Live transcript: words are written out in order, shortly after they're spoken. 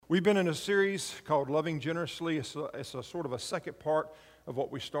We've been in a series called Loving Generously. It's a sort of a second part of what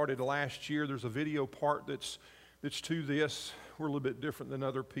we started last year. There's a video part that's to this. We're a little bit different than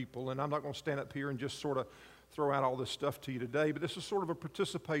other people, and I'm not going to stand up here and just sort of throw out all this stuff to you today, but this is sort of a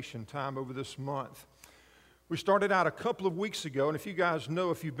participation time over this month. We started out a couple of weeks ago, and if you guys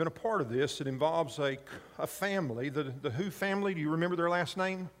know, if you've been a part of this, it involves a family, the Who family. Do you remember their last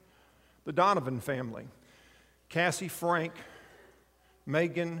name? The Donovan family. Cassie, Frank,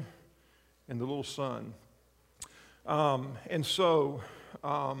 Megan, and the little son. So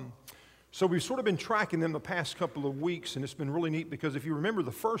we've sort of been tracking them the past couple of weeks, and it's been really neat because if you remember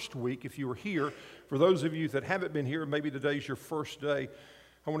the first week, if you were here, for those of you that haven't been here, maybe today's your first day,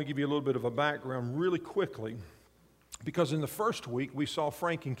 I want to give you a little bit of a background really quickly, because in the first week we saw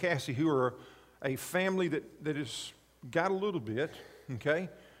Frank and Cassie, who are a family that has got a little bit, okay,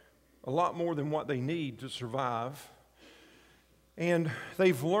 a lot more than what they need to survive. And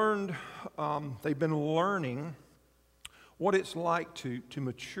they've been learning what it's like to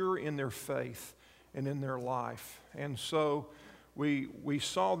mature in their faith and in their life. And so we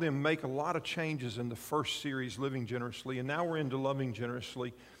saw them make a lot of changes in the first series, Living Generously, and now we're into Loving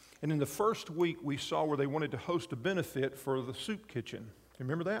Generously. And in the first week, we saw where they wanted to host a benefit for the soup kitchen. You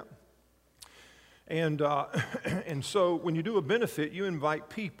remember that? And so when you do a benefit, you invite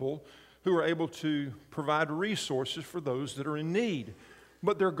people who are able to provide resources for those that are in need.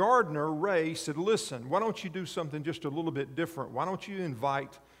 But their gardener, Ray, said, listen, why don't you do something just a little bit different? Why don't you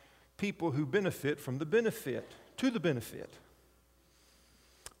invite people who benefit from the benefit to the benefit?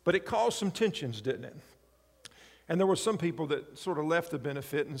 But it caused some tensions, didn't it? And there were some people that sort of left the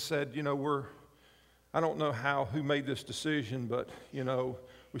benefit and said, you know, I don't know who made this decision, but, you know,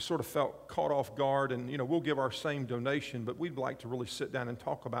 we sort of felt caught off guard, and, you know, we'll give our same donation, but we'd like to really sit down and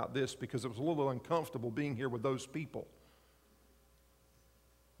talk about this because it was a little uncomfortable being here with those people.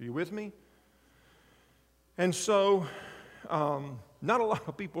 Are you with me? And so, not a lot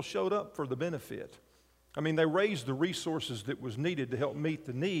of people showed up for the benefit. I mean, they raised the resources that was needed to help meet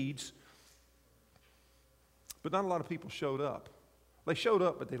the needs, but not a lot of people showed up. They showed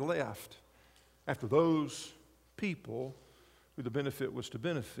up, but they left after those people who the benefit was to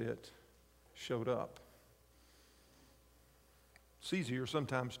benefit showed up. It's easier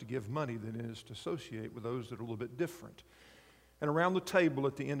sometimes to give money than it is to associate with those that are a little bit different. And around the table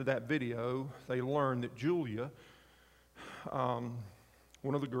at the end of that video, they learned that Julia, one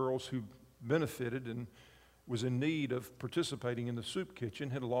of the girls who benefited and was in need of participating in the soup kitchen,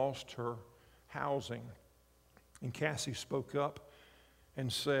 had lost her housing. And Cassie spoke up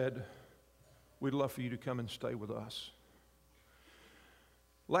and said, we'd love for you to come and stay with us.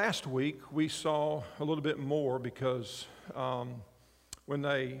 Last week, we saw a little bit more because when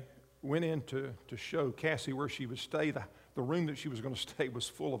they went in to show Cassie where she would stay, the room that she was going to stay was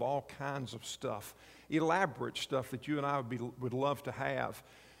full of all kinds of stuff, elaborate stuff that you and I would love to have.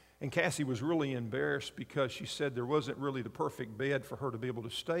 And Cassie was really embarrassed because she said there wasn't really the perfect bed for her to be able to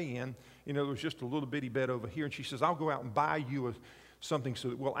stay in. You know, there was just a little bitty bed over here. And she says, I'll go out and buy you something so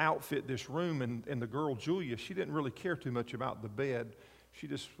that we'll outfit this room. And the girl, Julia, she didn't really care too much about the bed. She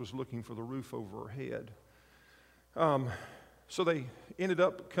just was looking for the roof over her head. So they ended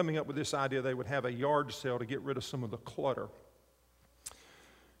up coming up with this idea they would have a yard sale to get rid of some of the clutter.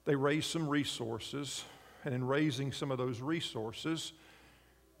 They raised some resources, and in raising some of those resources,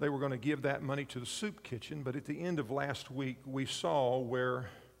 they were going to give that money to the soup kitchen. But at the end of last week, we saw where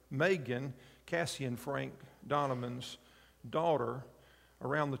Megan, Cassie and Frank Donovan's daughter,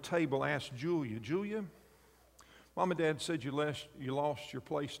 around the table asked Julia, Mom and Dad said you lost your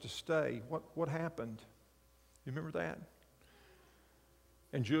place to stay. What happened? You remember that?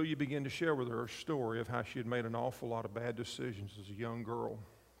 And Julia began to share with her a story of how she had made an awful lot of bad decisions as a young girl.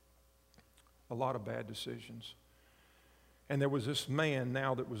 A lot of bad decisions. And there was this man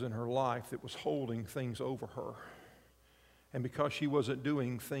now that was in her life that was holding things over her. And because she wasn't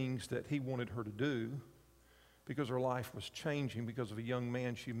doing things that he wanted her to do, because her life was changing because of a young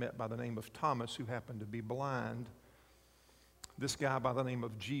man she met by the name of Thomas who happened to be blind, this guy by the name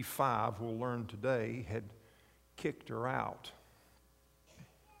of G5, we'll learn today, had kicked her out.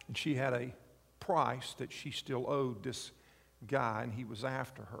 And she had a price that she still owed this guy, and he was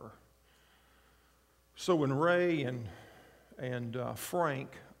after her. So when Ray and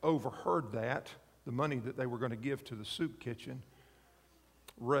Frank overheard that, the money that they were going to give to the soup kitchen,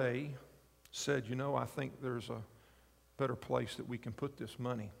 Ray said, you know, I think there's a better place that we can put this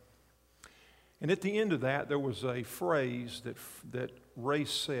money. And at the end of that, there was a phrase that Ray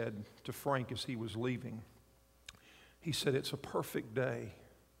said to Frank as he was leaving. He said, it's a perfect day.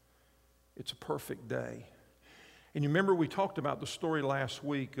 It's a perfect day. And you remember we talked about the story last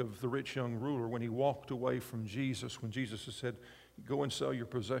week of the rich young ruler when he walked away from Jesus, when Jesus had said, go and sell your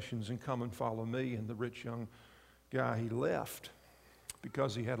possessions and come and follow me. And the rich young guy, he left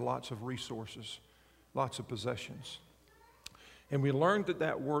because he had lots of resources, lots of possessions. And we learned that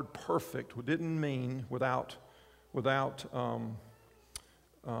that word perfect didn't mean without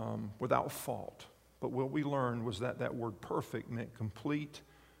fault. But what we learned was that that word perfect meant complete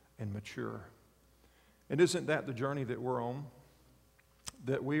and mature. And isn't that the journey that we're on?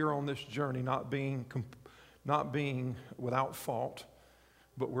 That we are on this journey not being without fault,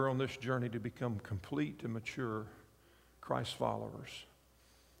 but we're on this journey to become complete and mature Christ followers.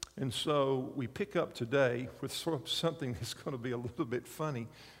 And so we pick up today with sort of something that's going to be a little bit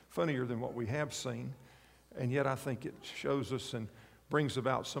funnier than what we have seen. And yet I think it shows us and brings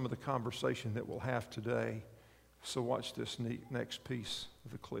about some of the conversation that we'll have today. So watch this next piece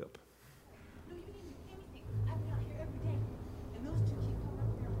of the clip. No, you didn't do anything. I've been out here every day, and those two keep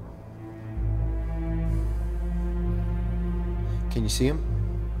coming up here. Can you see him?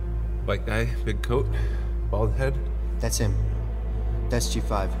 White guy, big coat, bald head. That's him. That's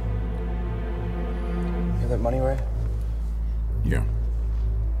G5. You have that money, Ray? Yeah.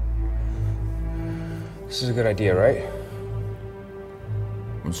 This is a good idea, right?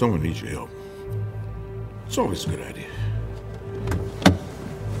 When someone needs your help, it's always a good idea.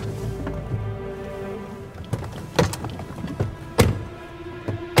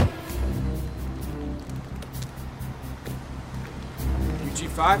 You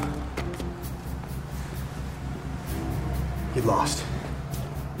G5? Get lost.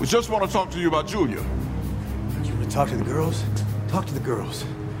 We just want to talk to you about Julia. You want to talk to the girls? Talk to the girls.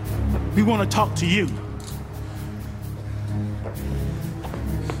 We want to talk to you.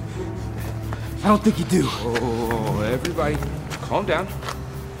 I don't think you do. Oh, everybody, calm down.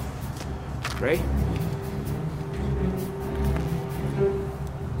 Ray?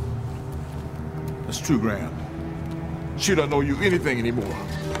 That's $2,000. She doesn't owe you anything anymore.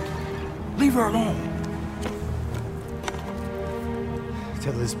 Leave her alone.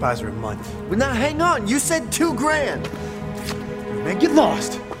 Tell this buys her a month. Well, now hang on. You said $2,000. Man, get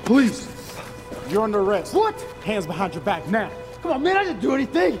lost. Please. You're under arrest. What? Hands behind your back now. Come on, man, I didn't do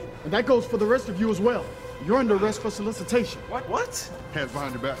anything. And that goes for the rest of you as well. You're under arrest for solicitation. What? Hands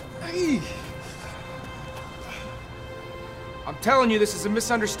behind your back. Hey. I'm telling you, this is a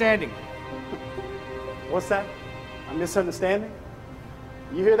misunderstanding. What's that? A misunderstanding?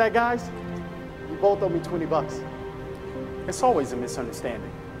 You hear that, guys? You both owe me 20 bucks. It's always a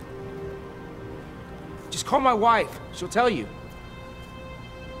misunderstanding. Just call my wife. She'll tell you.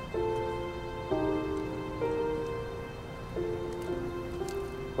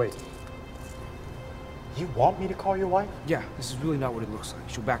 Wait. You want me to call your wife? Yeah, this is really not what it looks like.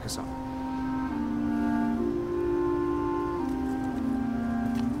 She'll back us up.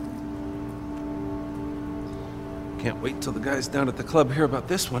 Can't wait till the guys down at the club hear about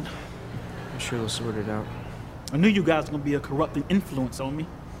this one. I'm sure they'll sort it out. I knew you guys were gonna be a corrupting influence on me.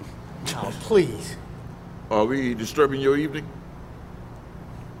 Oh, please. Are we disturbing your evening?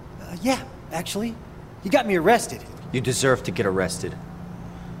 Yeah, actually. You got me arrested. You deserve to get arrested.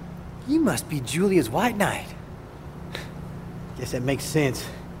 You must be Julia's white knight. Guess that makes sense.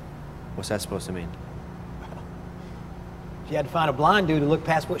 What's that supposed to mean? She had to find a blind dude to look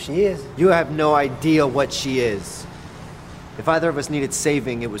past what she is. You have no idea what she is. If either of us needed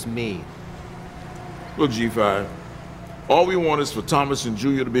saving, it was me. Look, G5, all we want is for Thomas and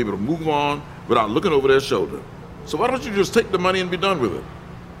Julia to be able to move on without looking over their shoulder. So why don't you just take the money and be done with it?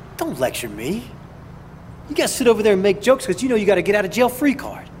 Don't lecture me. You guys sit over there and make jokes because you know you got a get out of jail free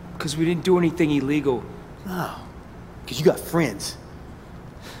card. Because we didn't do anything illegal. No, because you got friends.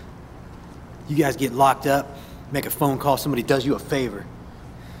 You guys get locked up, make a phone call, somebody does you a favor.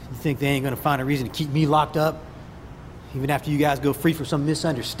 You think they ain't gonna find a reason to keep me locked up? Even after you guys go free for some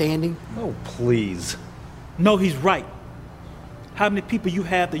misunderstanding? Oh, please. No, he's right. How many people you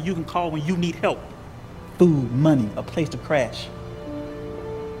have that you can call when you need help? Food, money, a place to crash.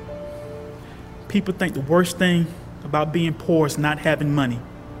 People think the worst thing about being poor is not having money.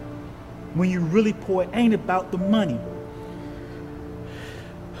 When you're really poor, it ain't about the money.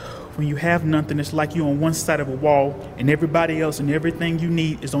 When you have nothing, it's like you're on one side of a wall and everybody else and everything you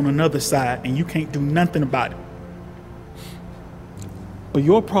need is on another side and you can't do nothing about it. But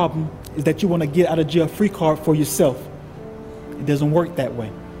your problem is that you want to get out of jail free card for yourself. It doesn't work that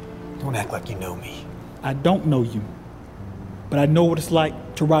way. Don't act like you know me. I don't know you, but I know what it's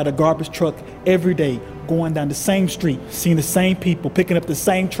like to ride a garbage truck every day, going down the same street, seeing the same people, picking up the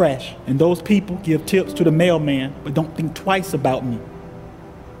same trash. And those people give tips to the mailman, but don't think twice about me.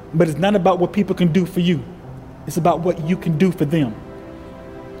 But it's not about what people can do for you. It's about what you can do for them.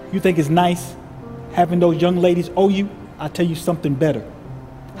 You think it's nice having those young ladies owe you? I'll tell you something better.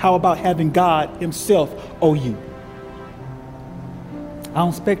 How about having God himself owe you? I don't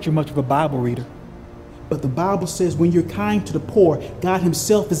expect you're much of a Bible reader. But the Bible says when you're kind to the poor, God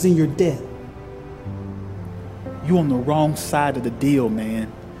himself is in your debt. You're on the wrong side of the deal,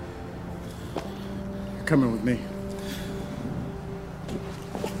 man. You're coming with me.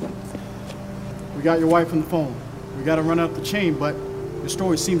 We got your wife on the phone. We got to run out the chain, but the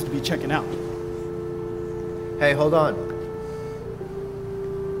story seems to be checking out. Hey, hold on.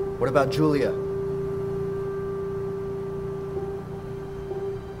 What about Julia?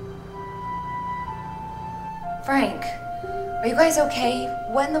 Frank, are you guys okay?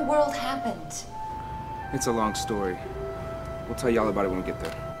 What in the world happened? It's a long story. We'll tell you all about it when we get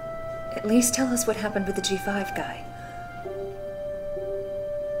there. At least tell us what happened with the G5 guy.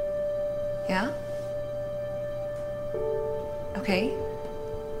 Yeah? Okay.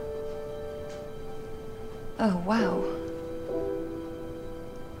 Oh, wow.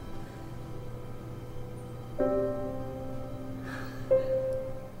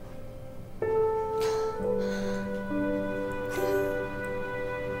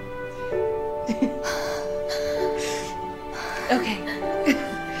 Okay.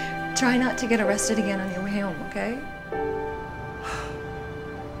 Try not to get arrested again on your way home, okay?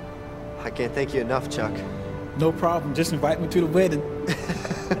 I can't thank you enough, Chuck. No problem. Just invite me to the wedding.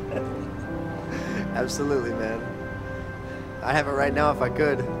 Absolutely, man. I'd have it right now if I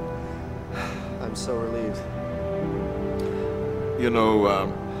could. I'm so relieved. You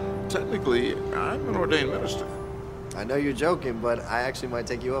know, technically, I'm an ordained minister. I know you're joking, but I actually might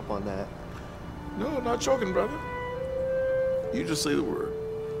take you up on that. No, not joking, brother. You just say the word.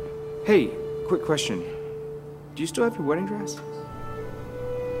 Hey, quick question. Do you still have your wedding dress?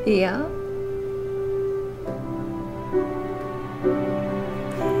 Yeah?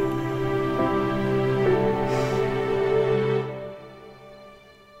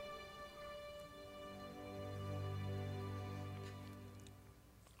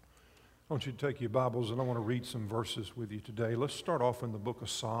 I want you to take your Bibles, and I want to read some verses with you today. Let's start off in the book of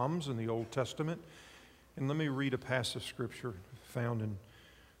Psalms in the Old Testament. And let me read a passage of Scripture found in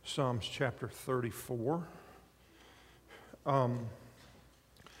Psalms chapter 34. I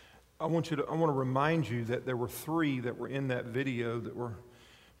want to remind you that there were three that were in that video that were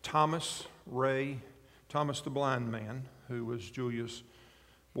Thomas, Ray, Thomas the blind man, who was Julia's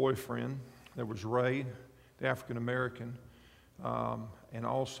boyfriend. There was Ray, the African American, and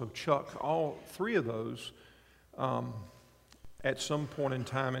also Chuck. All three of those, at some point in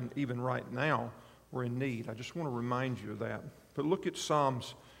time, and even right now, we're in need. I just want to remind you of that. But look at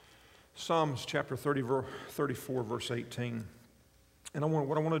Psalms chapter 34, verse 18. And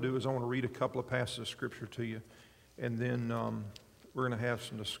what I want to do is I want to read a couple of passages of Scripture to you, and then we're going to have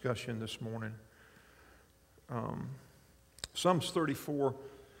some discussion this morning. Psalms 34,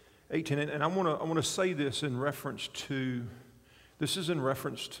 18. And I want to say this in reference to, this is in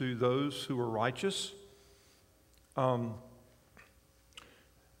reference to those who are righteous.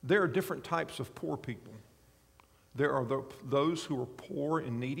 There are different types of poor people. There are those who are poor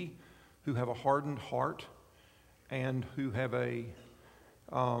and needy, who have a hardened heart, and who have a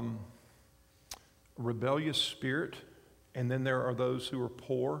rebellious spirit. And then there are those who are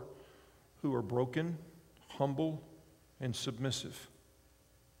poor, who are broken, humble, and submissive.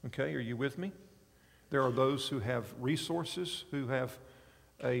 Okay, are you with me? There are those who have resources, who have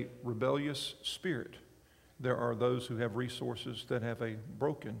a rebellious spirit. There are those who have resources that have a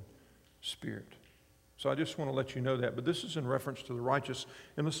broken spirit. So I just want to let you know that. But this is in reference to the righteous.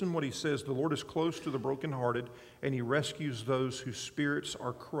 And listen to what he says. The Lord is close to the brokenhearted, and he rescues those whose spirits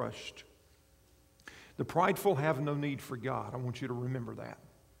are crushed. The prideful have no need for God. I want you to remember that.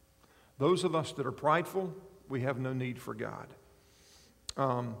 Those of us that are prideful, we have no need for God.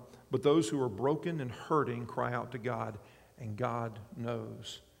 But those who are broken and hurting cry out to God, and God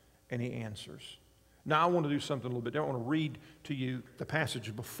knows, and he answers. Now, I want to do something a little bit. I want to read to you the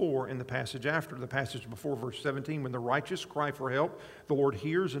passage before and the passage after. The passage before, verse 17, when the righteous cry for help, the Lord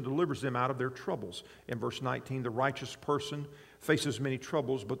hears and delivers them out of their troubles. In verse 19, the righteous person faces many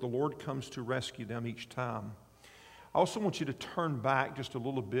troubles, but the Lord comes to rescue them each time. I also want you to turn back just a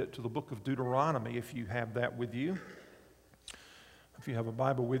little bit to the book of Deuteronomy, if you have that with you. If you have a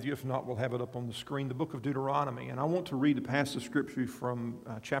Bible with you, if not, we'll have it up on the screen. The book of Deuteronomy. And I want to read a passage of Scripture from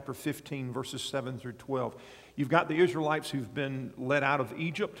chapter 15, verses 7 through 12. You've got the Israelites who've been led out of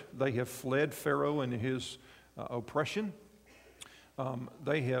Egypt. They have fled Pharaoh and his oppression.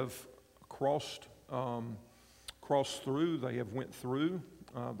 They have crossed through. They have went through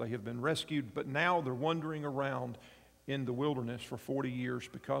They have been rescued, but now they're wandering around in the wilderness for 40 years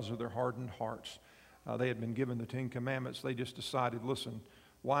because of their hardened hearts. They had been given the Ten Commandments. They just decided, listen,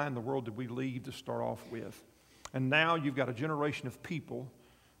 why in the world did we leave to start off with? And now you've got a generation of people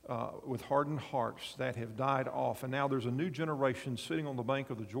with hardened hearts that have died off. And now there's a new generation sitting on the bank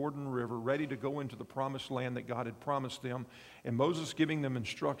of the Jordan River ready to go into the promised land that God had promised them. And Moses, giving them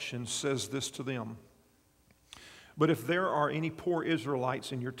instructions, says this to them. But if there are any poor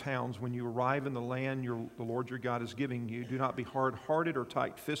Israelites in your towns when you arrive in the land the Lord your God is giving you, do not be hard-hearted or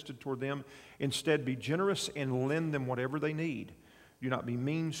tight-fisted toward them. Instead, be generous and lend them whatever they need. Do not be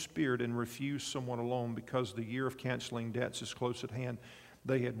mean-spirited and refuse someone alone, because the year of canceling debts is close at hand.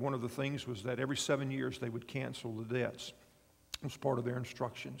 One of the things was that every 7 years they would cancel the debts. It was part of their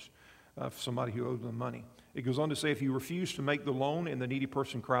instructions for somebody who owed them money. It goes on to say, if you refuse to make the loan and the needy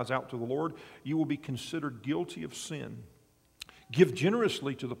person cries out to the Lord, you will be considered guilty of sin. Give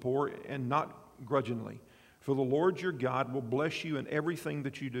generously to the poor and not grudgingly. For the Lord your God will bless you in everything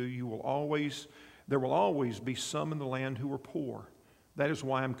that you do. There will always be some in the land who are poor. That is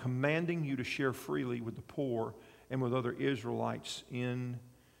why I'm commanding you to share freely with the poor and with other Israelites in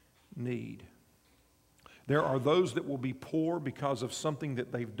need. There are those that will be poor because of something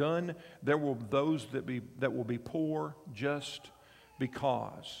that they've done. There will be those that will be poor just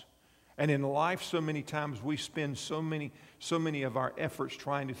because. And in life, so many times we spend so many of our efforts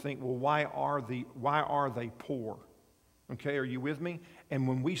trying to think, well, why are they poor? Okay, are you with me? And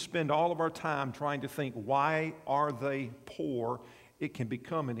when we spend all of our time trying to think, why are they poor, it can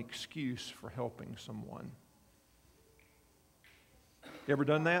become an excuse for helping someone. You ever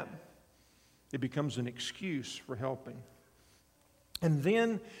done that? It becomes an excuse for helping. And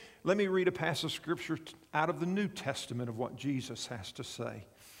then let me read a passage of Scripture out of the New Testament of what Jesus has to say.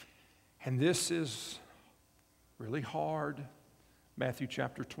 And this is really hard. Matthew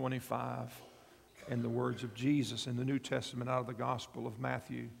chapter 25 and the words of Jesus in the New Testament out of the Gospel of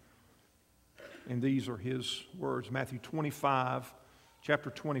Matthew. And these are his words. Matthew 25, chapter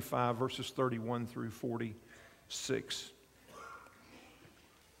 25, verses 31 through 46.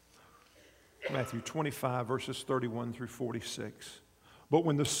 Matthew 25, verses 31 through 46. But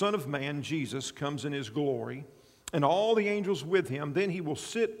when the Son of Man, Jesus, comes in his glory, and all the angels with him, then he will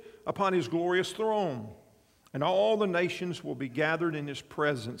sit upon his glorious throne. And all the nations will be gathered in his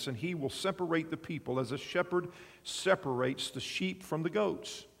presence, and he will separate the people as a shepherd separates the sheep from the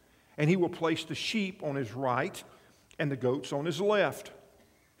goats. And he will place the sheep on his right and the goats on his left.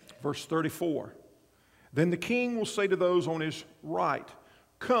 Verse 34. Then the king will say to those on his right,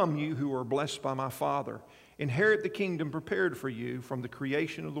 come, you who are blessed by my Father, inherit the kingdom prepared for you from the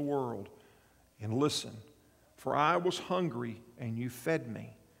creation of the world. And listen, for I was hungry, and you fed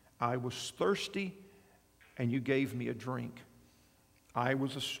me. I was thirsty, and you gave me a drink. I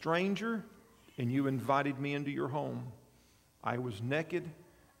was a stranger, and you invited me into your home. I was naked,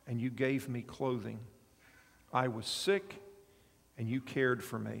 and you gave me clothing. I was sick, and you cared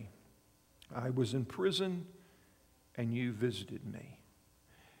for me. I was in prison, and you visited me.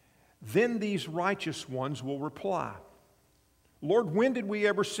 Then these righteous ones will reply, Lord, when did we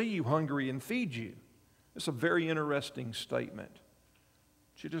ever see you hungry and feed you? It's a very interesting statement. I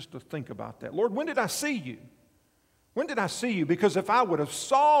want you just to think about that. Lord, when did I see you? When did I see you? Because if I would have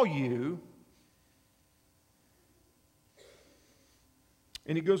saw you,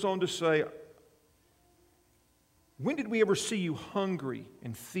 and he goes on to say, when did we ever see you hungry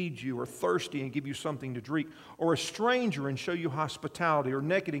and feed you, or thirsty and give you something to drink, or a stranger and show you hospitality, or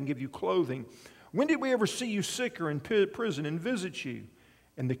naked and give you clothing? When did we ever see you sick or in prison and visit you?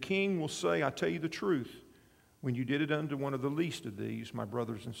 And the king will say, I tell you the truth, when you did it unto one of the least of these, my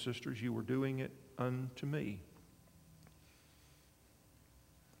brothers and sisters, you were doing it unto me.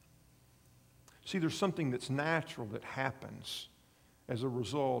 See, there's something that's natural that happens as a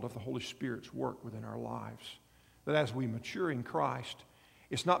result of the Holy Spirit's work within our lives. That as we mature in Christ,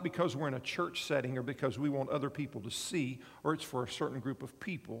 it's not because we're in a church setting or because we want other people to see or it's for a certain group of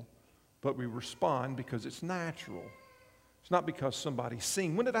people, but we respond because it's natural. It's not because somebody's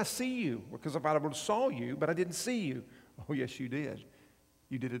seeing. When did I see you? Because if I would have saw you, but I didn't see you. Oh, yes, you did.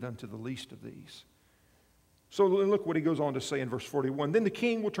 You did it unto the least of these. So look what he goes on to say in verse 41. Then the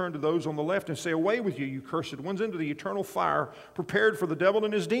king will turn to those on the left and say, away with you, you cursed ones, into the eternal fire prepared for the devil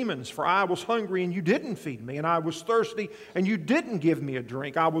and his demons. For I was hungry, and you didn't feed me. And I was thirsty, and you didn't give me a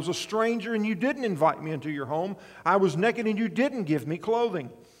drink. I was a stranger, and you didn't invite me into your home. I was naked, and you didn't give me clothing.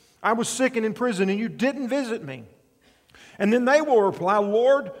 I was sick and in prison, and you didn't visit me. And then they will reply,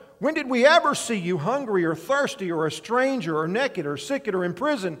 Lord, when did we ever see you hungry or thirsty or a stranger or naked or sick or in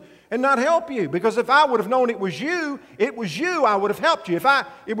prison, and not help you. Because if I would have known it was you, I would have helped you. If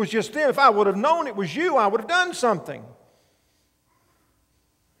I would have known it was you, I would have done something.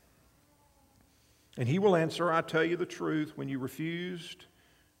 And he will answer, I tell you the truth, when you refused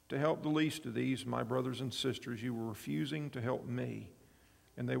to help the least of these, my brothers and sisters, you were refusing to help me.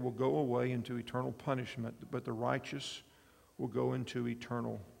 And they will go away into eternal punishment, but the righteous will go into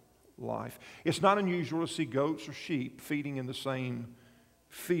eternal life. It's not unusual to see goats or sheep feeding in the same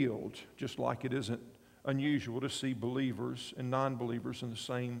field, just like it isn't unusual to see believers and non-believers in the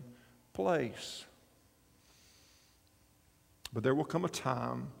same place. But there will come a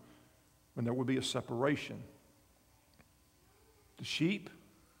time when there will be a separation. The sheep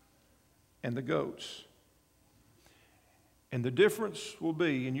and the goats. And the difference will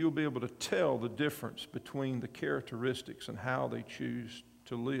be, and you'll be able to tell the difference between the characteristics and how they choose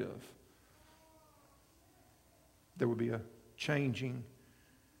to live. There will be a changing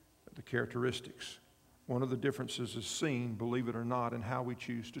of the characteristics. One of the differences is seen, believe it or not, in how we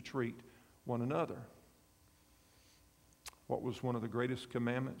choose to treat one another. What was one of the greatest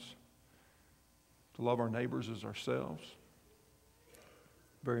commandments? To love our neighbors as ourselves.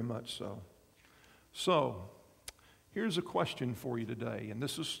 Very much so. So, here's a question for you today, and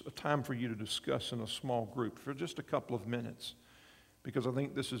this is a time for you to discuss in a small group for just a couple of minutes, because I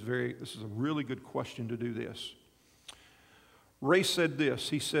think this is a really good question to do this. Ray said this.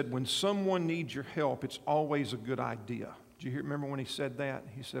 He said, when someone needs your help, it's always a good idea. Did you remember when he said that?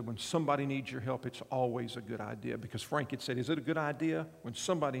 He said, when somebody needs your help, it's always a good idea. Because Frank had said, is it a good idea? When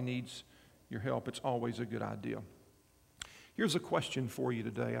somebody needs your help, it's always a good idea. Here's a question for you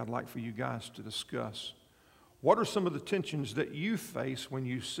today I'd like for you guys to discuss. What are some of the tensions that you face when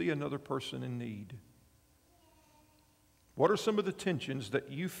you see another person in need? What are some of the tensions that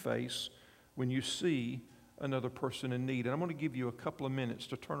you face when you see another person in need? And I'm going to give you a couple of minutes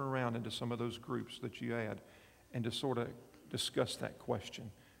to turn around into some of those groups that you had and to sort of discuss that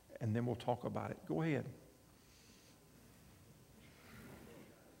question. And then we'll talk about it. Go ahead.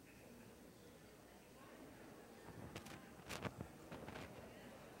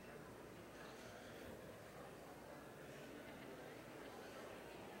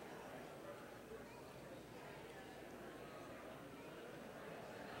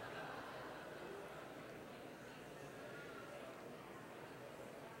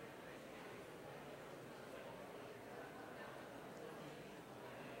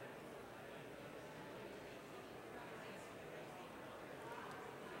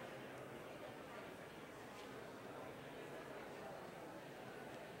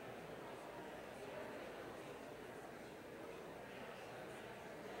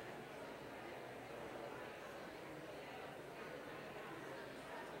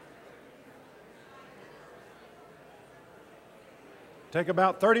 Take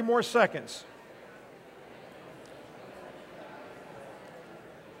about 30 more seconds.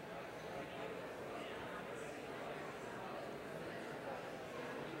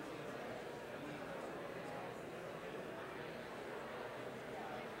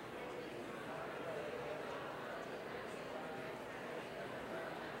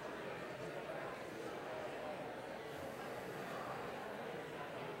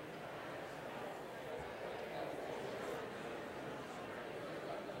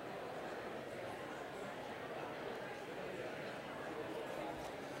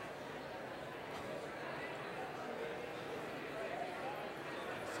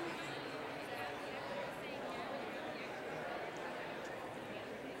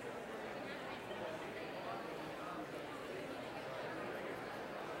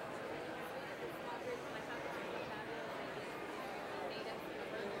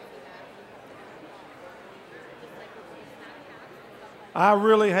 I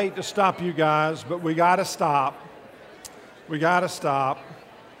really hate to stop you guys, but we got to stop. We got to stop.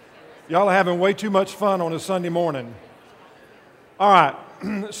 Y'all are having way too much fun on a Sunday morning. All right,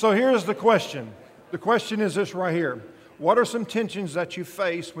 so here's the question. The question is this right here. What are some tensions that you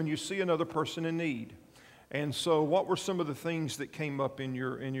face when you see another person in need? And so what were some of the things that came up in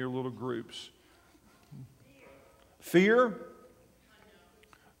your little groups? Fear?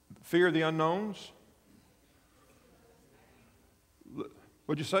 Fear of the unknowns?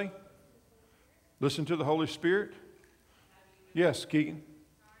 What'd you say? Listen to the Holy Spirit? Yes, Keegan.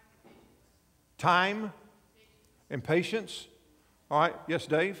 Time and patience. All right. Yes,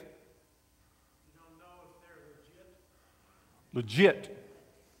 Dave? You don't know if they're legit. Legit.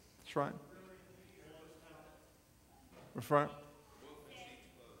 That's right. That's right.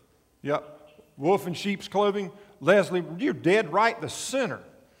 Yep. Wolf in sheep's clothing. Leslie, you're dead right the center.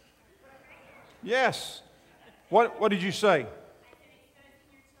 Yes. What did you say?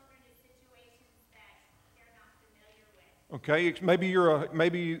 Okay, maybe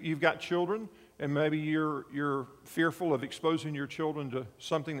you've got children, and maybe you're fearful of exposing your children to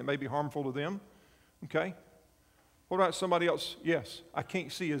something that may be harmful to them. Okay. What about somebody else? Yes, I can't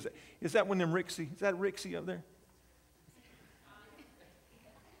see. Is that one of them Rixie? Is that Rixie up there?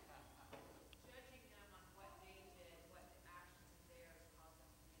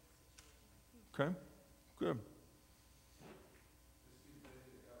 Okay, good.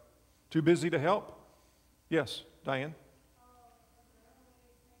 Too busy to help? Yes, Diane.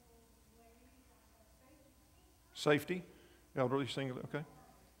 Safety, elderly single, okay.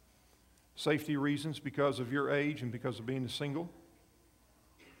 Safety reasons because of your age and because of being single.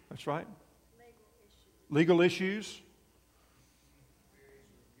 That's right. Legal issues.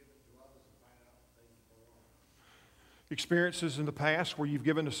 Experiences in the past where you've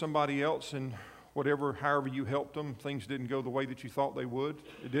given to somebody else and however you helped them, things didn't go the way that you thought they would.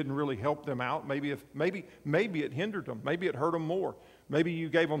 It didn't really help them out. Maybe it hindered them. Maybe it hurt them more. Maybe you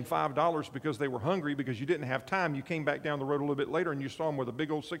gave them $5 because they were hungry because you didn't have time. You came back down the road a little bit later and you saw them with a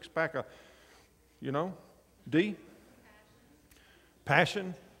big old six-pack of, D?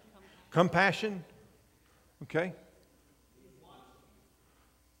 Passion? Compassion? Okay.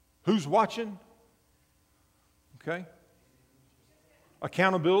 Who's watching? Okay.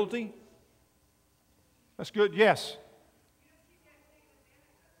 Accountability? That's good. Yes.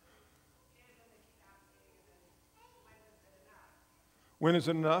 When is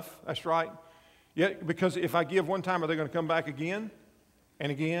it enough? That's right. Yeah, because if I give one time, are they going to come back again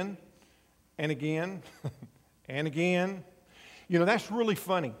and again and again and again? That's really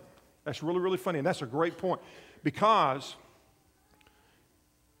funny. That's really, really funny. And that's a great point. Because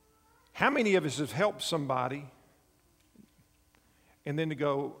how many of us have helped somebody and then to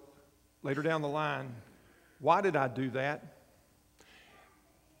go later down the line, why did I do that?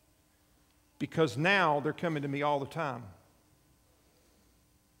 Because now they're coming to me all the time.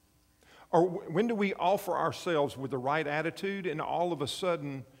 Or when do we offer ourselves with the right attitude and all of a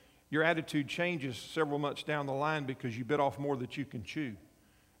sudden your attitude changes several months down the line because you bit off more than you can chew?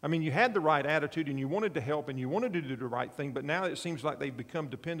 I mean, you had the right attitude and you wanted to help and you wanted to do the right thing, but now it seems like they've become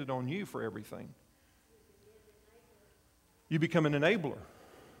dependent on you for everything. You become an enabler.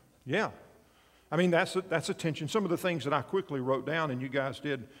 Yeah. I mean, that's attention. Some of the things that I quickly wrote down and you guys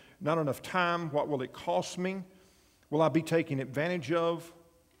did, not enough time. What will it cost me? Will I be taken advantage of?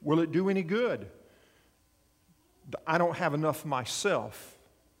 Will it do any good? I don't have enough myself.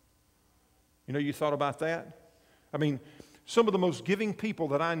 You thought about that? I mean, some of the most giving people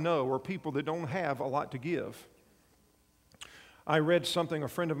that I know are people that don't have a lot to give. I read something, a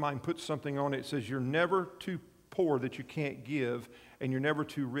friend of mine put something on it. It says, you're never too poor that you can't give, and you're never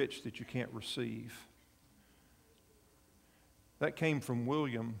too rich that you can't receive. That came from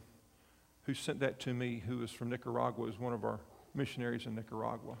William, who sent that to me, who is from Nicaragua, is one of our missionaries in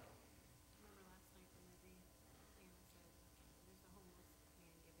Nicaragua.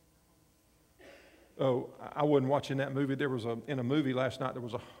 Oh, I wasn't watching that movie. There was in a movie last night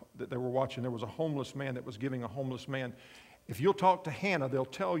that they were watching, there was a homeless man that was giving a homeless man. If you'll talk to Hannah, they'll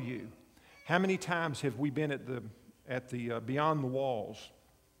tell you how many times have we been at the Beyond the Walls,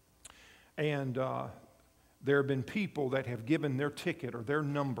 and there have been people that have given their ticket or their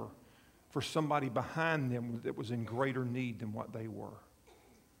number for somebody behind them that was in greater need than what they were.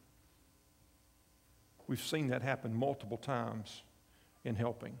 We've seen that happen multiple times in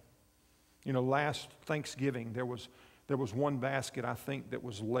helping. Last Thanksgiving, there was one basket, I think, that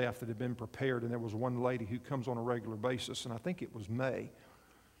was left that had been prepared, and there was one lady who comes on a regular basis, and I think it was May,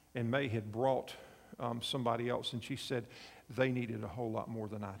 and May had brought somebody else, and she said they needed a whole lot more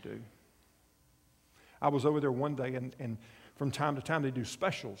than I do. I was over there one day, and from time to time they do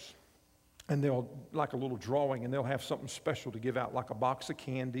specials, and they'll, like a little drawing, and they'll have something special to give out, like a box of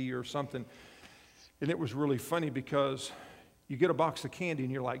candy or something, and it was really funny because you get a box of candy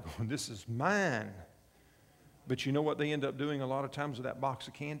and you're like, oh, this is mine. But you know what they end up doing a lot of times with that box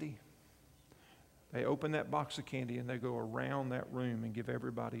of candy? They open that box of candy and they go around that room and give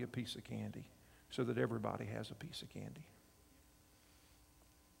everybody a piece of candy so that everybody has a piece of candy.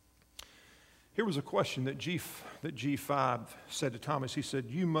 Here was a question that G5 said to Thomas. He said,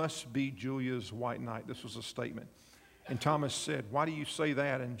 you must be Julia's white knight. This was a statement. And Thomas said, why do you say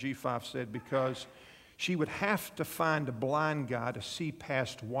that? And G5 said, because she would have to find a blind guy to see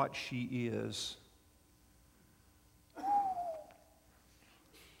past what she is.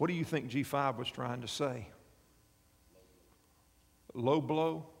 What do you think G5 was trying to say? Low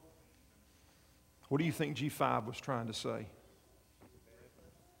blow? What do you think G5 was trying to say?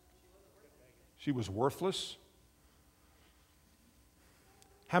 She was worthless?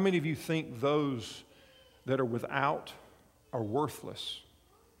 How many of you think those that are without are worthless.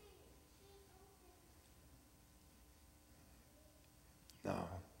 No.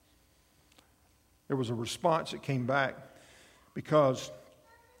 There was a response that came back because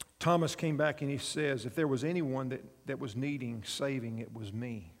Thomas came back and he says, if there was anyone that was needing saving, it was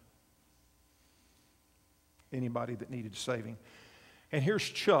me. Anybody that needed saving. And here's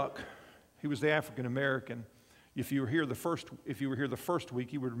Chuck. He was the African American. If you were here the first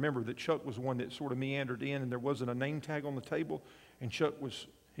week, you would remember that Chuck was one that sort of meandered in, and there wasn't a name tag on the table. And Chuck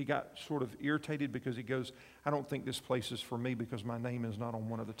he got sort of irritated because he goes, I don't think this place is for me because my name is not on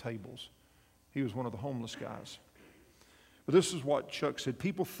one of the tables. He was one of the homeless guys. But this is what Chuck said.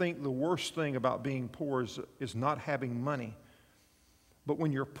 People think the worst thing about being poor is not having money. But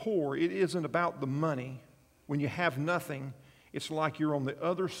when you're poor, it isn't about the money. When you have nothing, it's like you're on the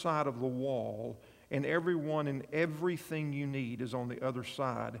other side of the wall, and everyone and everything you need is on the other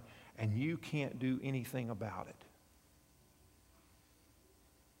side, and you can't do anything about it.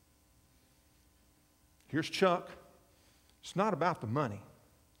 Here's Chuck. It's not about the money.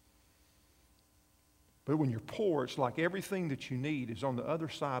 But when you're poor, it's like everything that you need is on the other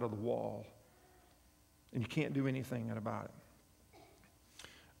side of the wall, and you can't do anything about it.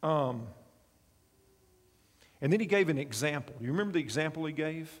 And then he gave an example. Do you remember the example he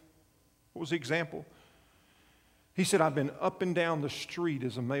gave? What was the example? He said, I've been up and down the street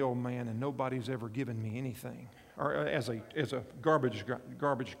as a mailman, and nobody's ever given me anything. Or as a garbage guy.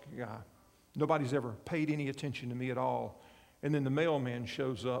 Nobody's ever paid any attention to me at all. And then the mailman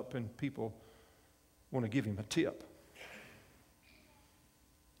shows up, and people want to give him a tip.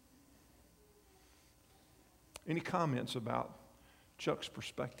 Any comments about Chuck's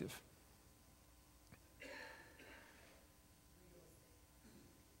perspective?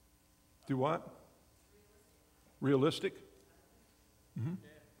 Do what? Realistic? Mm-hmm.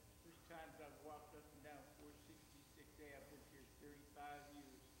 There's times I've walked up and down 466A. I've been here 35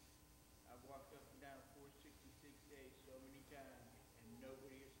 years. I've walked up and down 466A so many times, and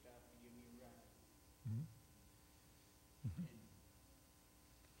nobody has stopped to give me a ride. Mm-hmm. Mm-hmm. And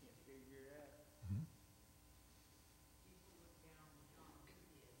can't figure it out. Mm-hmm. People look down on John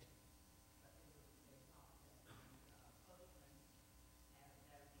Kidd, but they thought that the postman had a better job, so that they were heading around and solve a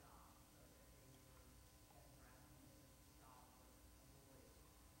lawyer.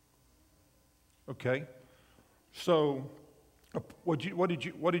 Okay. So, what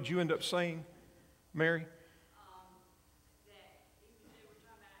did you end up saying, Mary?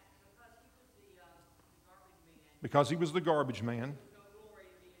 Because he was the garbage man.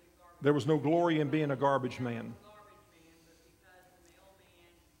 There was no glory in being a garbage man.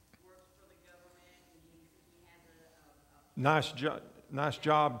 Nice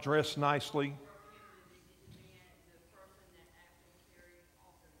job, dressed nicely.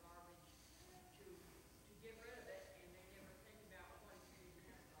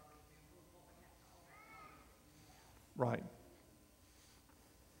 Right.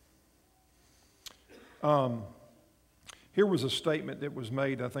 Here was a statement that was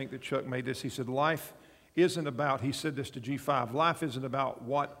made, I think that Chuck made this. He said, life isn't about, he said this to G5, life isn't about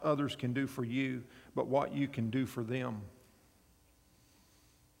what others can do for you, but what you can do for them.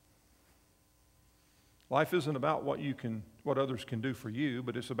 Life isn't about what others can do for you,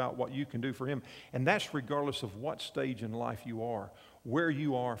 but it's about what you can do for him. And that's regardless of what stage in life you are, where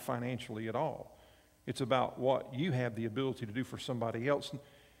you are financially at all. It's about what you have the ability to do for somebody else.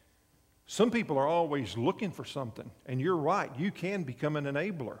 Some people are always looking for something, and you're right, you can become an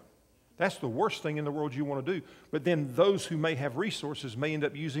enabler. That's the worst thing in the world you want to do. But then those who may have resources may end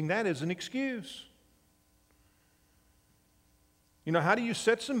up using that as an excuse. You know, how do you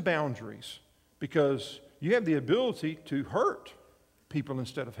set some boundaries? Because you have the ability to hurt people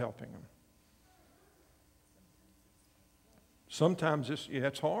instead of helping them. Sometimes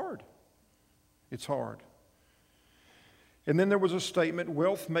it's hard. It's hard. And then there was a statement,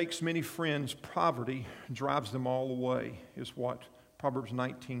 wealth makes many friends, poverty drives them all away, is what Proverbs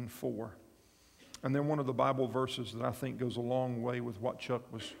 19:4. And then one of the Bible verses that I think goes a long way with what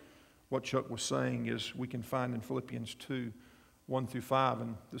Chuck was saying is we can find in Philippians 2:1-5,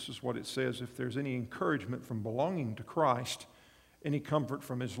 and this is what it says, if there's any encouragement from belonging to Christ, any comfort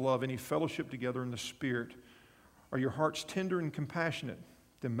from his love, any fellowship together in the Spirit, are your hearts tender and compassionate?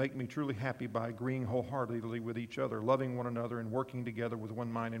 Then make me truly happy by agreeing wholeheartedly with each other, loving one another, and working together with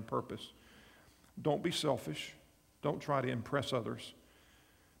one mind and purpose. Don't be selfish. Don't try to impress others.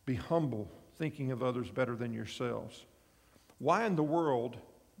 Be humble, thinking of others better than yourselves. Why in the world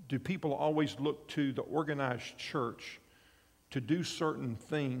do people always look to the organized church to do certain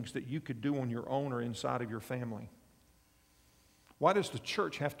things that you could do on your own or inside of your family? Why does the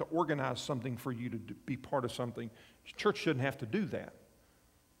church have to organize something for you to be part of something? The church shouldn't have to do that.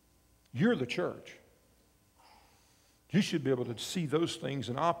 You're the church. You should be able to see those things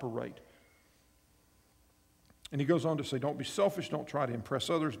and operate. And he goes on to say, don't be selfish, don't try to impress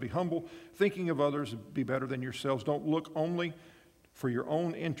others, be humble, thinking of others, be better than yourselves. Don't look only for your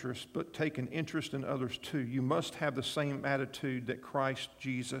own interest, but take an interest in others too. You must have the same attitude that Christ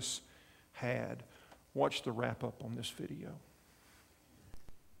Jesus had. Watch the wrap up on this video.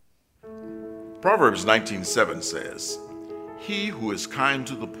 Proverbs 19:7 says, "He who is kind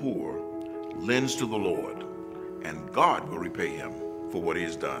to the poor lends to the Lord, and God will repay him for what he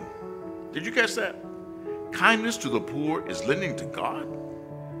has done." Did you catch that? Kindness to the poor is lending to God?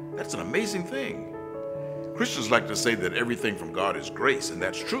 That's an amazing thing. Christians like to say that everything from God is grace, and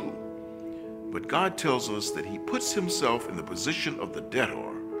that's true. But God tells us that he puts himself in the position of the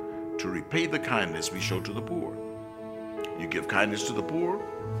debtor to repay the kindness we show to the poor. You give kindness to the poor,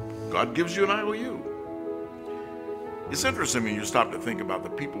 God gives you an IOU. It's interesting when you stop to think about the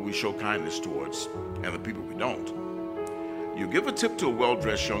people we show kindness towards and the people we don't. You give a tip to a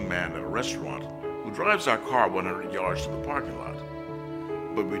well-dressed young man at a restaurant who drives our car 100 yards to the parking lot.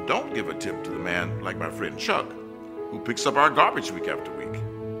 But we don't give a tip to the man like my friend Chuck, who picks up our garbage week after week.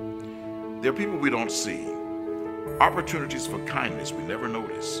 There are people we don't see, opportunities for kindness we never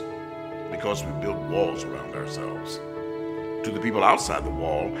notice because we build walls around ourselves. To the people outside the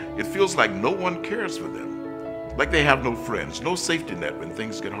wall, it feels like no one cares for them, like they have no friends, no safety net when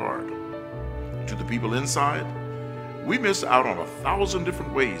things get hard. To the people inside, we miss out on 1,000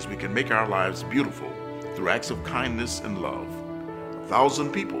 different ways we can make our lives beautiful through acts of kindness and love.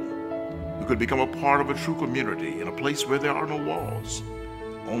 1,000 people who could become a part of a true community in a place where there are no walls,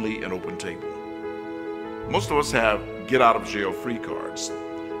 only an open table. Most of us have get out of jail free cards,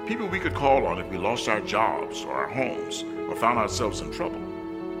 people we could call on if we lost our jobs or our homes or found ourselves in trouble.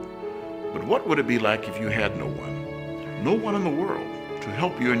 But what would it be like if you had no one in the world to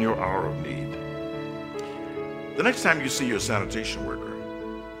help you in your hour of need? The next time you see your sanitation worker,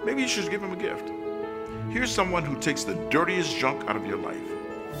 maybe you should give him a gift. Here's someone who takes the dirtiest junk out of your life.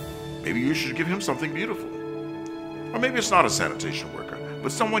 Maybe you should give him something beautiful. Or maybe it's not a sanitation worker,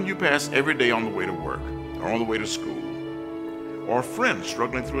 but someone you pass every day on the way to work or on the way to school, or a friend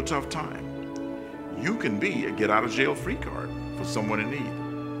struggling through a tough time. You can be a get-out-of-jail-free card for someone in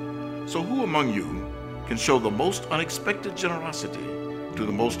need. So who among you can show the most unexpected generosity to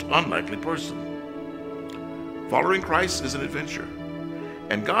the most unlikely person? Following Christ is an adventure,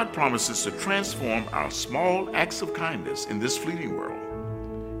 and God promises to transform our small acts of kindness in this fleeting world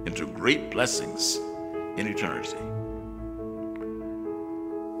into great blessings in eternity.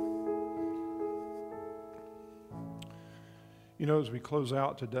 You know, as we close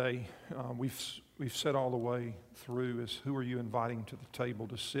out today, we've said all the way through is who are you inviting to the table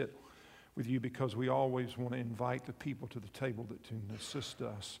to sit with you, because we always want to invite the people to the table that can assist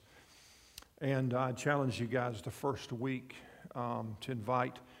us. And I challenge you guys the first week to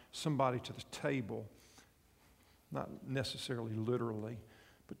invite somebody to the table, not necessarily literally,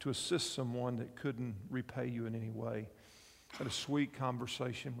 but to assist someone that couldn't repay you in any way. I had a sweet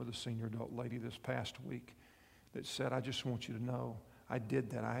conversation with a senior adult lady this past week that said, I just want you to know I did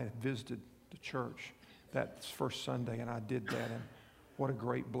that. I had visited the church that first Sunday, and I did that, and what a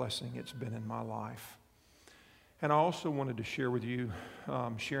great blessing it's been in my life. And I also wanted to share with you,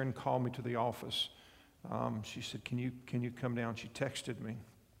 Sharon called me to the office. She said, can you come down? She texted me,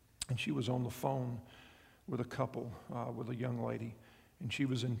 and she was on the phone with a couple, with a young lady, and she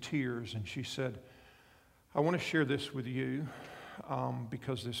was in tears, and she said, I want to share this with you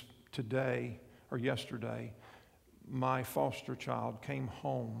because today or yesterday, my foster child came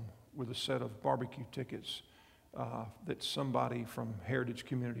home with a set of barbecue tickets that somebody from Heritage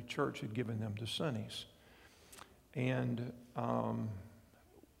Community Church had given them to Sonny's. And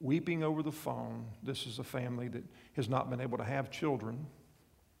weeping over the phone, this is a family that has not been able to have children.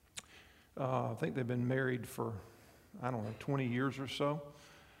 I think they've been married for, 20 years or so.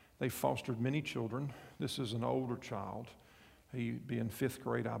 They've fostered many children. This is an older child. He'd be in 5th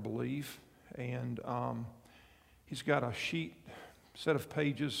grade, I believe. And he's got a set of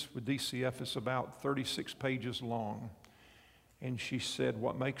pages with DCF. It's about 36 pages long. And she said,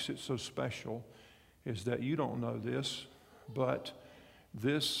 what makes it so special is that you don't know this, but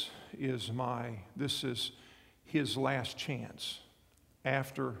this is his last chance.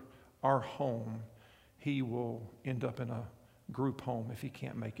 After our home, he will end up in a group home if he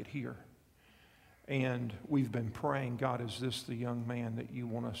can't make it here. And we've been praying, God, is this the young man that you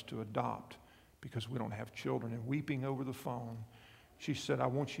want us to adopt? Because we don't have children. And weeping over the phone, she said, I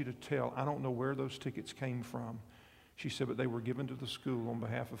want you to tell, I don't know where those tickets came from. She said, but they were given to the school on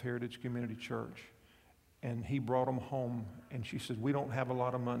behalf of Heritage Community Church. And he brought them home. And she said, we don't have a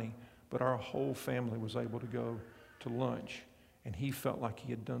lot of money, but our whole family was able to go to lunch. And he felt like he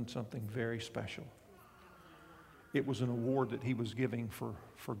had done something very special. It was an award that he was giving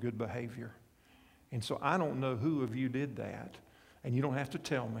for good behavior. And so I don't know who of you did that. And you don't have to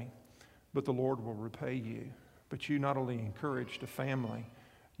tell me, but the Lord will repay you. But you not only encouraged a family,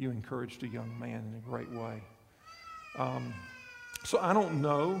 you encouraged a young man in a great way. So I don't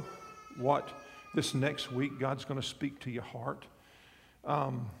know what this next week God's going to speak to your heart.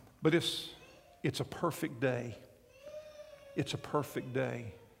 But it's a perfect day. It's a perfect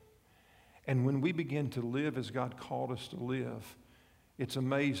day. And when we begin to live as God called us to live, it's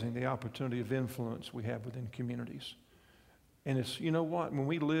amazing the opportunity of influence we have within communities. And it's, you know what? When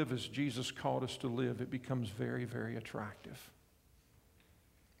we live as Jesus called us to live, it becomes very, very attractive.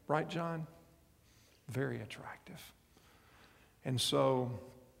 Right, John? Very attractive. And so,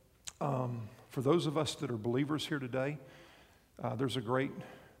 for those of us that are believers here today, there's a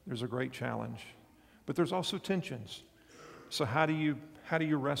great challenge. But there's also tensions. So how do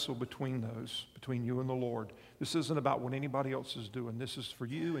you wrestle between those, between you and the Lord? This isn't about what anybody else is doing. This is for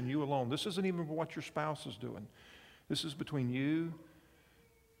you and you alone. This isn't even for what your spouse is doing. This is between you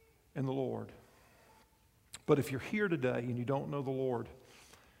and the Lord. But if you're here today and you don't know the Lord,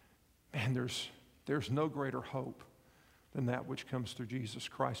 man, there's no greater hope than that which comes through Jesus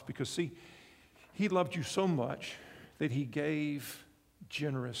Christ. Because see, he loved you so much that he gave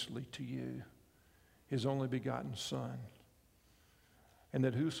generously to you his only begotten Son, and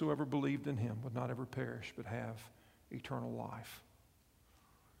that whosoever believed in him would not ever perish but have eternal life.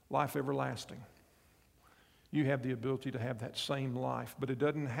 Life everlasting. You have the ability to have that same life, but it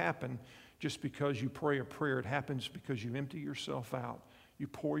doesn't happen just because you pray a prayer. It happens because you empty yourself out. You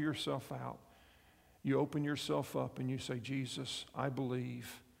pour yourself out. You open yourself up and you say, Jesus, I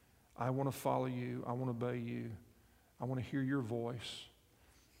believe. I want to follow you. I want to obey you. I want to hear your voice.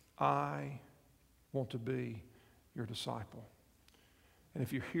 I want to be your disciple. And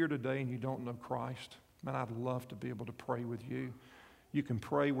if you're here today and you don't know Christ, man, I'd love to be able to pray with you. You can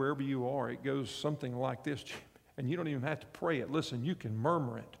pray wherever you are. It goes something like this, and you don't even have to pray it. Listen, you can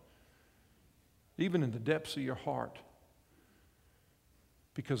murmur it, even in the depths of your heart,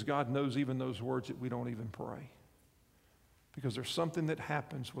 because God knows even those words that we don't even pray. Because there's something that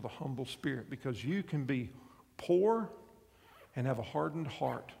happens with a humble spirit, because you can be poor and have a hardened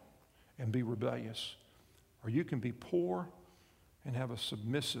heart and be rebellious, or you can be poor and have a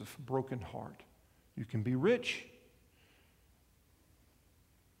submissive, broken heart. You can be rich,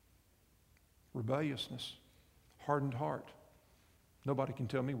 rebelliousness, hardened heart. Nobody can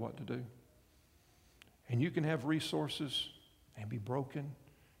tell me what to do. And you can have resources and be broken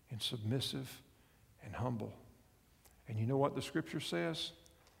and submissive and humble. And you know what the Scripture says?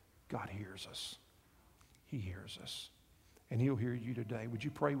 God hears us. He hears us. And he'll hear you today. Would you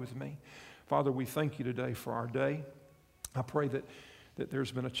pray with me? Father, we thank you today for our day. I pray that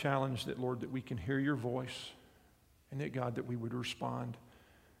there's been a challenge, that, Lord, that we can hear your voice, and that, God, that we would respond.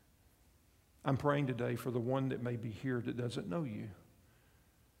 I'm praying today for the one that may be here that doesn't know you.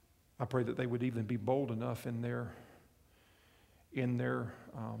 I pray that they would even be bold enough in their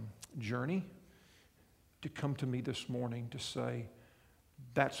journey to come to me this morning to say,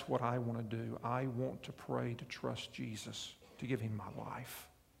 that's what I want to do. I want to pray to trust Jesus, to give him my life.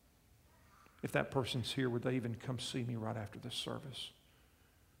 If that person's here, would they even come see me right after this service?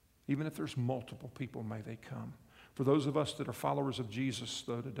 Even if there's multiple people, may they come. For those of us that are followers of Jesus,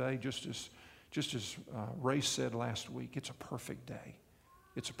 though, today, just as Ray said last week, it's a perfect day.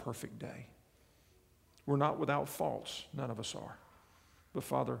 It's a perfect day. We're not without faults. None of us are. But,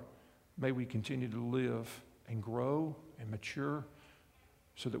 Father, may we continue to live and grow and mature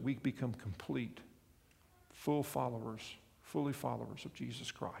so that we become complete, fully followers of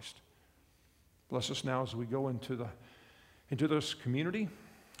Jesus Christ. Bless us now as we go into this community,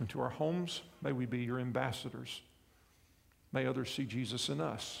 into our homes. May we be your ambassadors. May others see Jesus in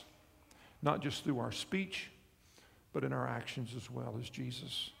us, not just through our speech, but in our actions as well as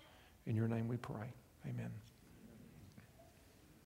Jesus. In your name we pray. Amen.